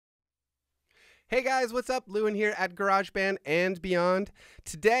Hey guys, what's up? Lewin here at GarageBand and Beyond.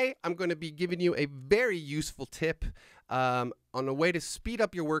 Today, I'm going to be giving you a very useful tip on a way to speed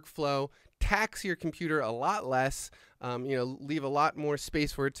up your workflow, tax your computer a lot less, leave a lot more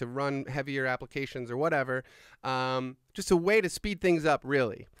space for it to run heavier applications or whatever. Just a way to speed things up,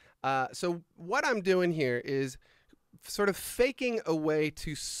 really. So what I'm doing here is sort of faking a way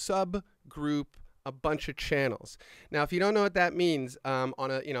to subgroup a bunch of channels. Now, if you don't know what that means, on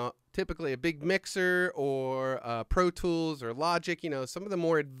a, typically a big mixer or Pro Tools or Logic, some of the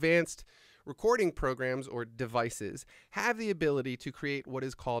more advanced recording programs or devices have the ability to create what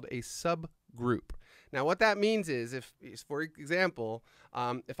is called a subgroup. Now, what that means is, for example,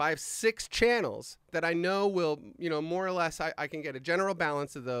 if I have 6 channels that I know will, more or less, I can get a general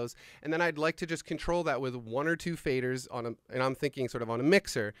balance of those, and then I'd like to just control that with 1 or 2 faders and I'm thinking sort of on a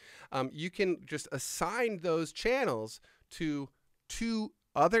mixer. You can just assign those channels to 2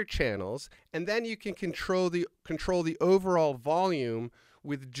 other channels, and then you can control the overall volume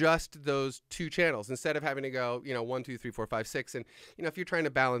with just those 2 channels instead of having to go 1 2 3 4 5 6. And if you're trying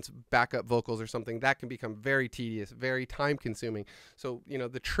to balance backup vocals or something, that can become very tedious, very time consuming. So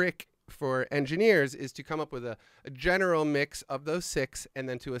the trick for engineers is to come up with a general mix of those 6 and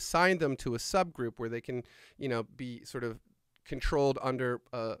then to assign them to a subgroup where they can be sort of controlled under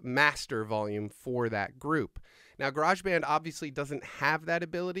a master volume for that group. Now, GarageBand obviously doesn't have that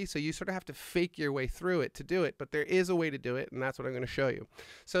ability, so you sort of have to fake your way through it to do it, but there is a way to do it, and that's what I'm going to show you.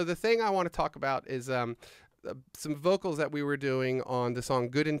 So the thing I want to talk about is some vocals that we were doing on the song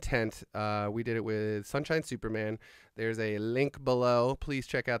Good Intent. We did it with Sunshine Superman. There's a link below. Please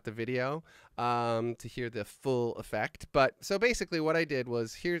check out the video to hear the full effect. But so basically what I did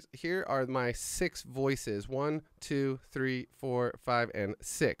was here are my 6 voices. 1, 2, 3, 4, 5, and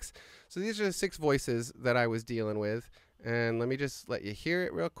 6. So these are the 6 voices that I was dealing with. And let me just let you hear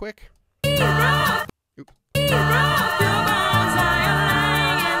it real quick. Oop.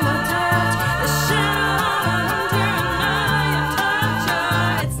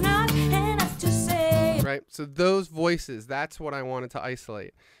 Right, so those voices, that's what I wanted to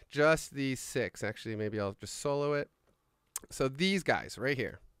isolate. Just these 6. Actually, maybe I'll just solo it. So these guys right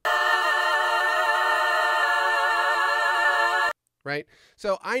here. Right?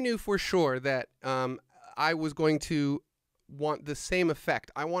 So I knew for sure that I was going to want the same effect.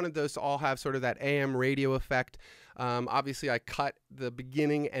 I wanted those to all have sort of that AM radio effect. Obviously, I cut the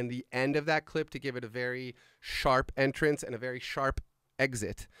beginning and the end of that clip to give it a very sharp entrance and a very sharp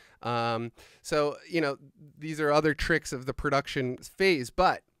exit. So, these are other tricks of the production phase,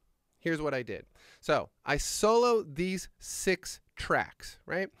 but here's what I did. So I solo these 6 tracks,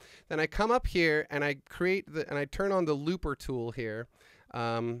 right? Then I come up here and I I turn on the looper tool here.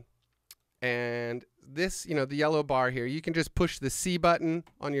 And this, the yellow bar here, you can just push the C button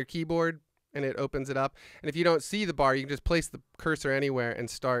on your keyboard and it opens it up. And if you don't see the bar, you can just place the cursor anywhere and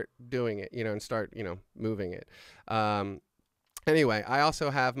start doing it, and start, moving it. Anyway, I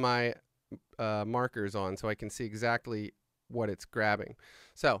also have my markers on so I can see exactly what it's grabbing.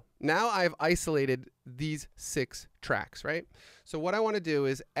 So now I've isolated these 6 tracks, right? So what I want to do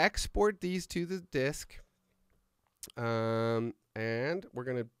is export these to the disk, and we're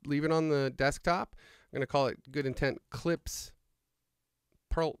going to leave it on the desktop. I'm going to call it Good Intent Clips,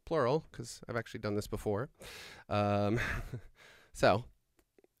 plural, because I've actually done this before. So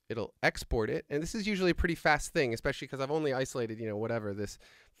it'll export it, and this is usually a pretty fast thing, especially because I've only isolated, whatever, this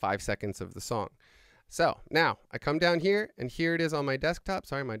 5 seconds of the song. So now I come down here, and here it is on my desktop.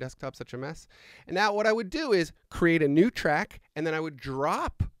 Sorry, my desktop's such a mess. And now what I would do is create a new track, and then I would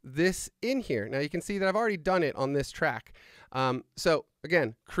drop this in here. Now you can see that I've already done it on this track. So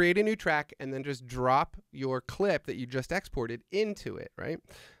again, create a new track, and then just drop your clip that you just exported into it, right?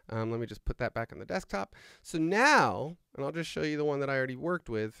 Let me just put that back on the desktop. So now, and I'll just show you the one that I already worked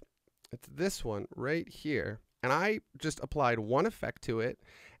with. It's this one right here. And I just applied one effect to it,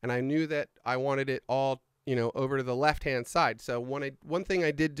 and I knew that I wanted it all, over to the left-hand side. So one thing I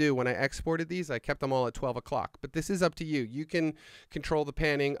did do when I exported these, I kept them all at 12 o'clock. But this is up to you. You can control the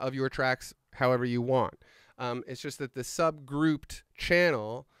panning of your tracks however you want. It's just that the subgrouped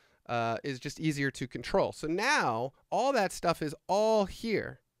channel is just easier to control. So now all that stuff is all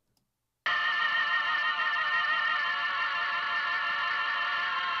here.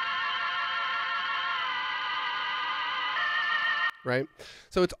 Right?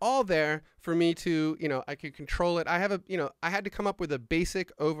 So it's all there for me to, I could control it. I have I had to come up with a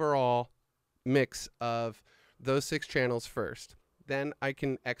basic overall mix of those 6 channels first. Then I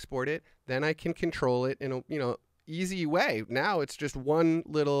can export it. Then I can control it in a, easy way. Now it's just one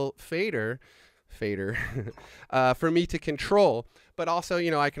little fader fader for me to control. But also,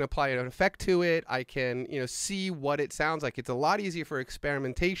 I can apply an effect to it. I can, see what it sounds like. It's a lot easier for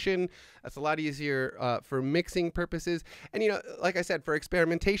experimentation. It's a lot easier for mixing purposes. And, like I said, for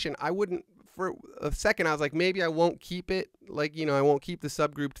experimentation, I wouldn't, for a second, I was like, maybe I won't keep it. Like, I won't keep the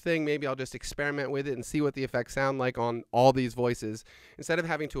subgrouped thing. Maybe I'll just experiment with it and see what the effects sound like on all these voices. Instead of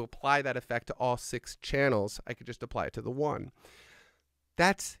having to apply that effect to all 6 channels, I could just apply it to the one.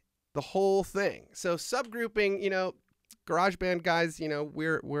 That's the whole thing. So subgrouping, GarageBand guys,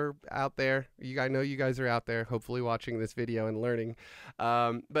 we're out there. I know you guys are out there, hopefully watching this video and learning.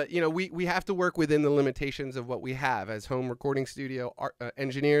 But we have to work within the limitations of what we have as home recording studio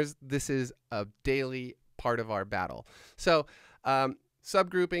engineers. This is a daily part of our battle. So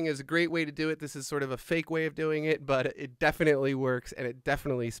subgrouping is a great way to do it. This is sort of a fake way of doing it, but it definitely works, and it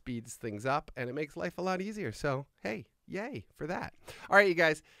definitely speeds things up, and it makes life a lot easier. So hey, yay for that. All right, you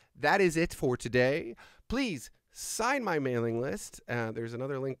guys, that is it for today. Please sign my mailing list. There's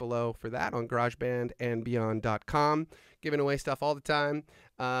another link below for that on GaragebandandBeyond.com. Giving away stuff all the time.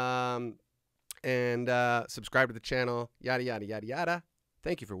 And subscribe to the channel, yada, yada, yada, yada.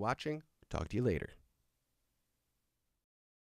 Thank you for watching. Talk to you later.